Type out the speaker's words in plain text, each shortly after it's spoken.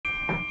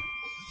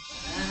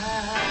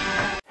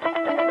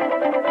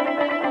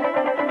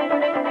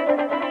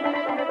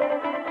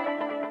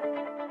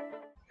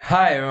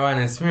Hi everyone,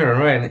 it's me,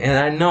 Verin, and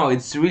I know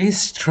it's really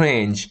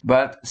strange,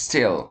 but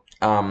still,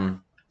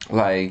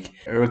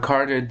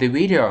 recorded the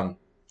video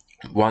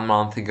 1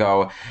 month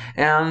ago,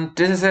 and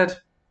this is it.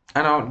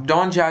 I know,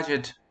 don't judge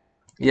it.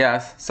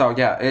 Yes, so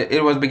yeah,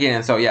 it was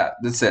beginning, so yeah,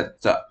 that's it.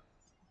 So,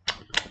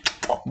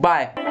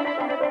 bye.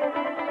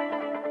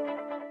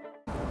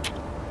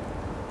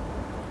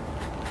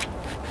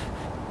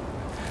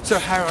 So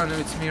hi everyone,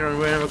 it's me and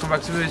welcome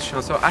back to the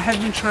channel. So I have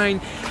been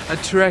trying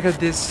to record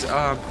this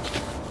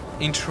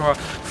intro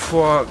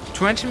for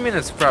 20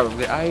 minutes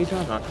probably, I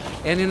don't know.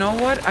 And you know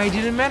what, I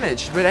didn't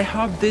manage, but I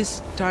hope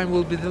this time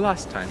will be the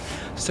last time.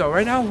 So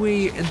right now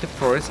we in the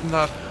forest, in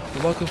the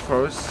local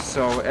forest,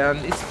 so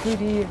and it's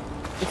pretty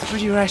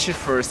rushed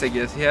forest I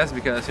guess, yes,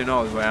 because you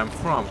know where I'm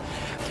from.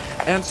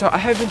 And so I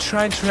have been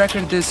trying to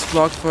record this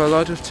vlog for a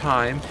lot of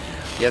time.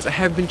 Yes, I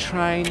have been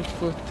trying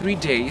for 3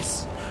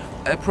 days,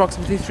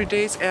 approximately 3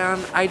 days,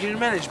 and I didn't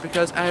manage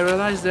because I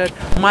realized that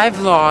my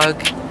vlog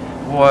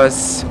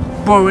was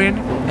boring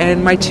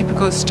and my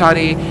typical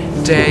study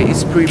day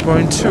is pretty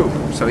boring too.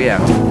 So yeah.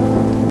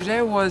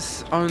 Today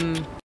was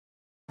on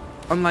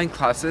online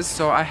classes,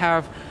 so I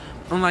have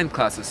online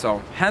classes.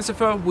 So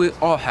henceforth we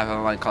all have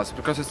online classes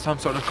because it's some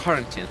sort of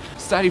quarantine.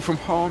 Study from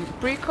home,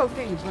 pretty cool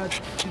thing, but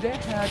today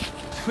I had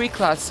 3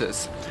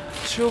 classes.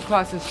 2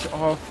 classes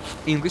of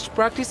English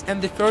practice and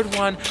the third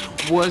one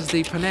was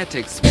the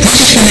phonetics.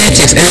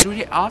 Phonetics, and it's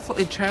really awful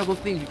and terrible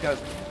thing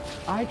because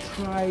I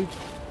tried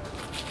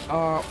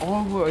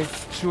always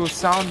to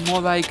sound more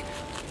like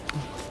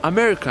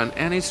American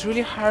and it's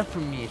really hard for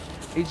me.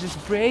 It just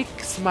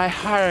breaks my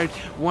heart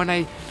when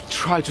I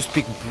try to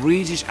speak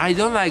British. I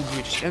don't like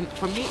British and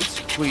for me it's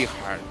pretty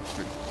hard.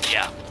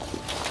 Yeah.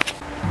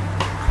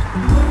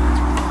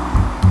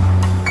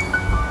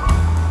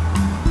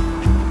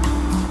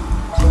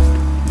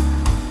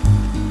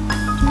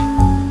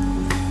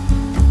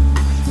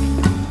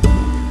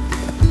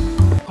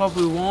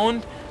 Probably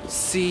won't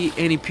see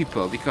any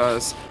people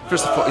because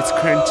first of all it's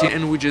quarantine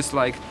and we just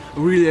like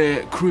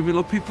really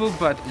criminal people,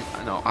 but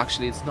no,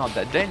 actually it's not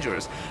that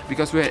dangerous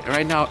because we're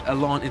right now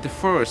alone in the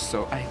forest,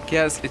 so I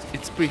guess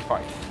it's pretty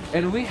fine.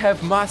 And we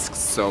have masks,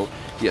 so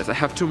yes, I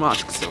have 2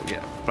 masks, so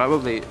yeah,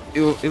 probably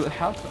it'll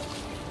help us.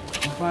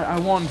 But I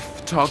won't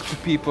talk to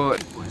people.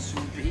 Boys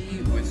will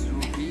be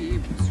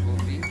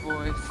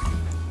boys,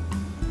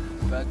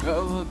 but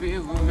girl will be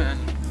woman.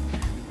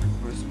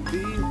 Boys will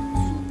be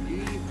boys.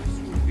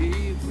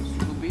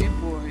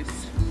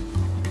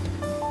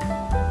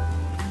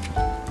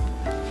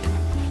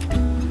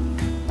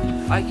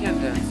 I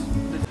can dance.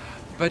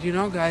 But you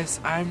know guys,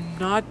 I'm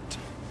not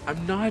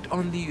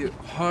only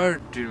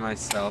hurting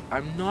myself,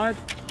 I'm not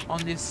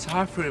only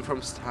suffering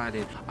from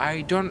studying.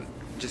 I don't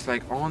just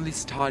like only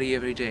study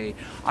every day.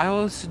 I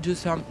also do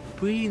some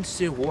pretty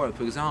interesting work.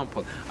 For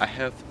example, I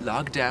have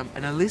lockdown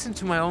and I listen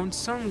to my own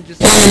song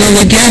just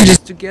again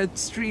just to get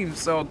streams.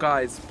 So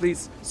guys,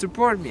 please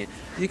support me.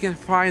 You can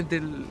find the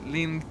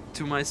link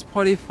to my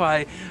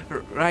Spotify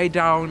right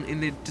down in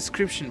the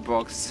description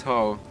box.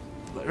 So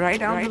right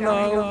down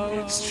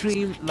below,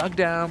 stream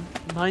lockdown,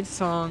 my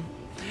song,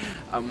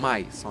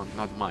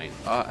 not mine.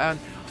 And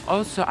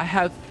also I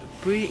have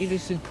pretty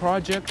interesting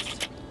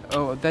projects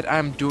that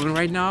I'm doing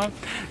right now.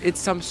 It's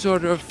some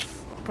sort of,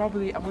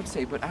 probably I would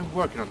say, but I'm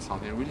working on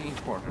something really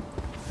important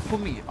for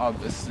me,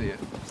 obviously.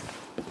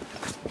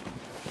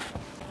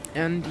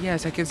 And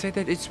yes, I can say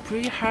that it's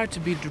pretty hard to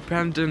be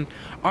dependent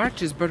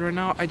artist, but right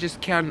now I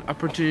just can't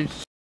opportunity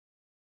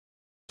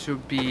to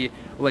be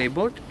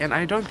labeled, and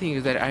I don't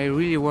think that I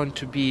really want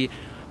to be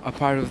a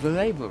part of the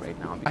label right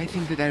now. I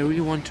think that I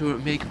really want to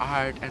make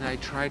art, and I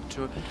try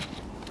to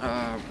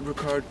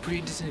record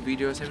pretty decent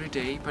videos every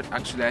day, but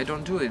actually I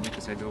don't do it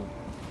because I do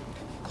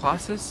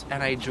classes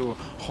and I do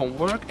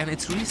homework and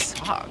it's really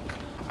suck.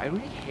 I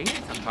really hate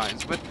it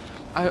sometimes, but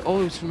I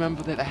always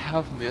remember that I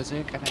have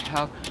music and I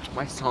have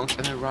my songs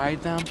and I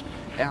write them,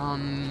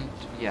 and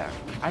yeah,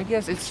 I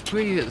guess it's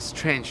pretty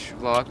strange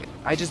vlog.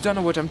 I just don't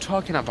know what I'm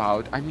talking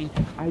about. I mean,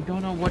 I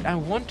don't know what I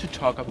want to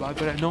talk about,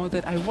 but I know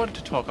that I want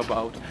to talk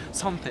about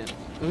something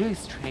really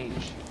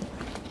strange.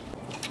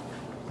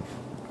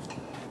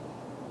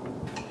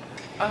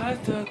 I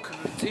thought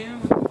curtain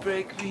would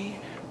break me,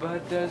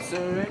 but there's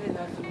already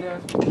nothing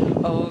left.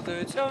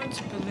 Although don't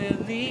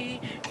believe,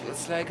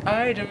 feels like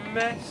I done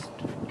messed.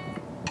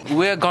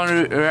 We're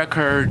gonna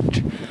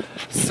record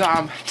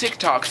some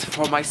TikToks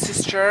for my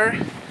sister,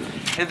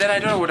 and then I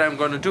don't know what I'm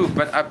gonna do,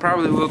 but I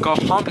probably will go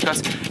home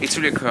because it's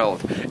really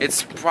cold.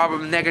 It's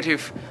probably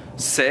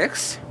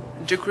 -6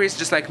 degrees,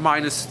 just like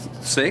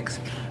 -6,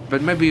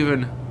 but maybe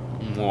even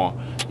more.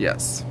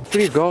 Yes.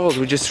 Pretty cold,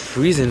 we're just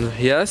freezing,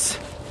 yes?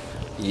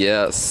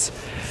 Yes.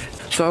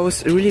 So I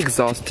was really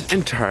exhausted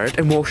and tired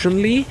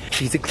emotionally,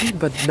 physically,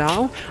 but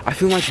now I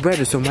feel much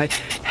better, so my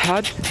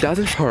head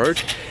doesn't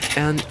hurt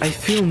and I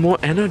feel more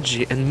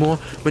energy and more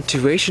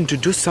motivation to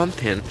do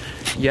something.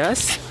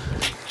 Yes?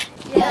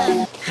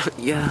 Yeah.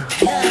 Yeah,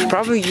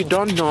 probably you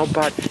don't know,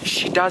 but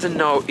she doesn't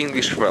know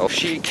English well.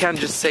 She can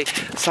just say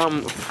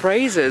some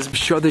phrases. I'm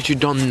sure that you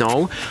don't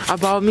know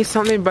about me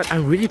something, but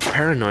I'm really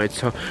paranoid.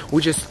 So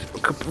we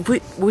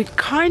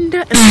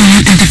kinda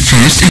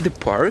first in the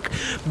park,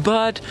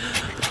 but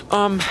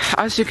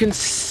as you can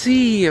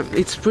see,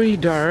 it's pretty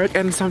dark,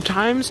 and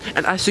sometimes,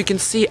 and as you can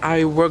see,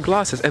 I wear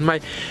glasses, and my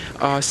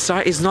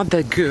sight is not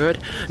that good,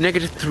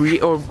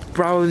 -3 or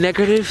probably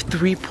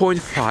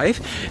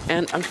 -3.5,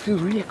 and I feel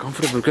really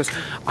comfortable because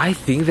I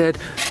think that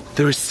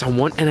there is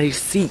someone, and I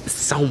see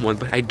someone,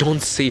 but I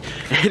don't see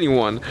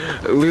anyone.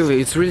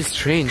 Really, it's really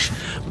strange.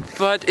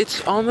 But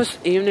it's almost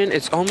evening,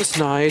 it's almost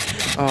night,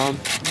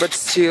 but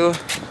still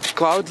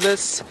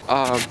cloudless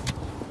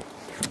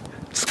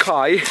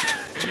sky.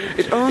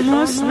 It's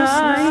almost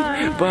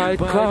night, but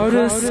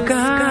cloudless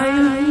sky.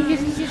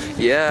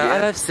 Yeah, I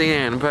love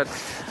singing, but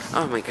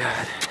oh my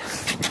god,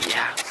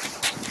 yeah.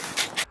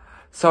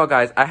 So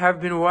guys, I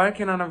have been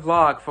working on a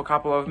vlog for a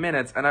couple of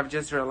minutes, and I've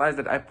just realized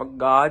that I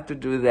forgot to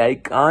do the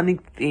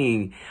iconic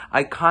thing,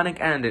 iconic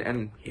ending,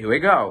 and here we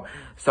go.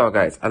 So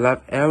guys, I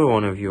love every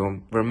one of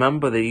you.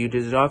 Remember that you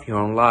deserve your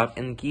own love,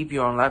 and keep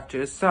your own love to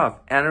yourself.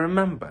 And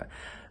remember,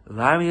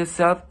 loving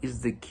yourself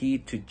is the key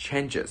to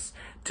changes,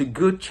 to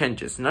good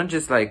changes, not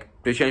just like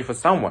to change for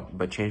someone,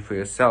 but change for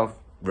yourself.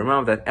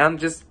 Remember that, and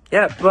just,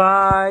 yeah,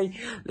 bye.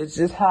 Let's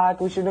just hug.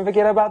 We shouldn't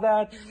forget about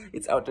that.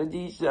 It's our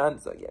tradition.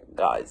 So yeah,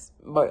 guys,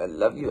 bye. I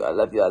love you. I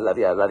love you. I love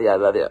you. I love you. I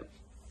love you.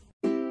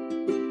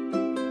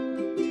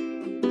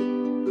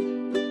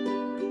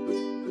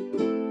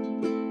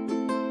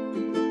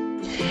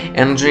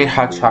 And drink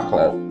hot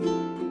chocolate.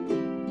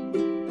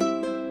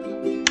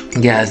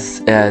 Yes,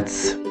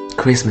 it's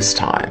Christmas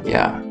time.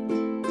 Yeah.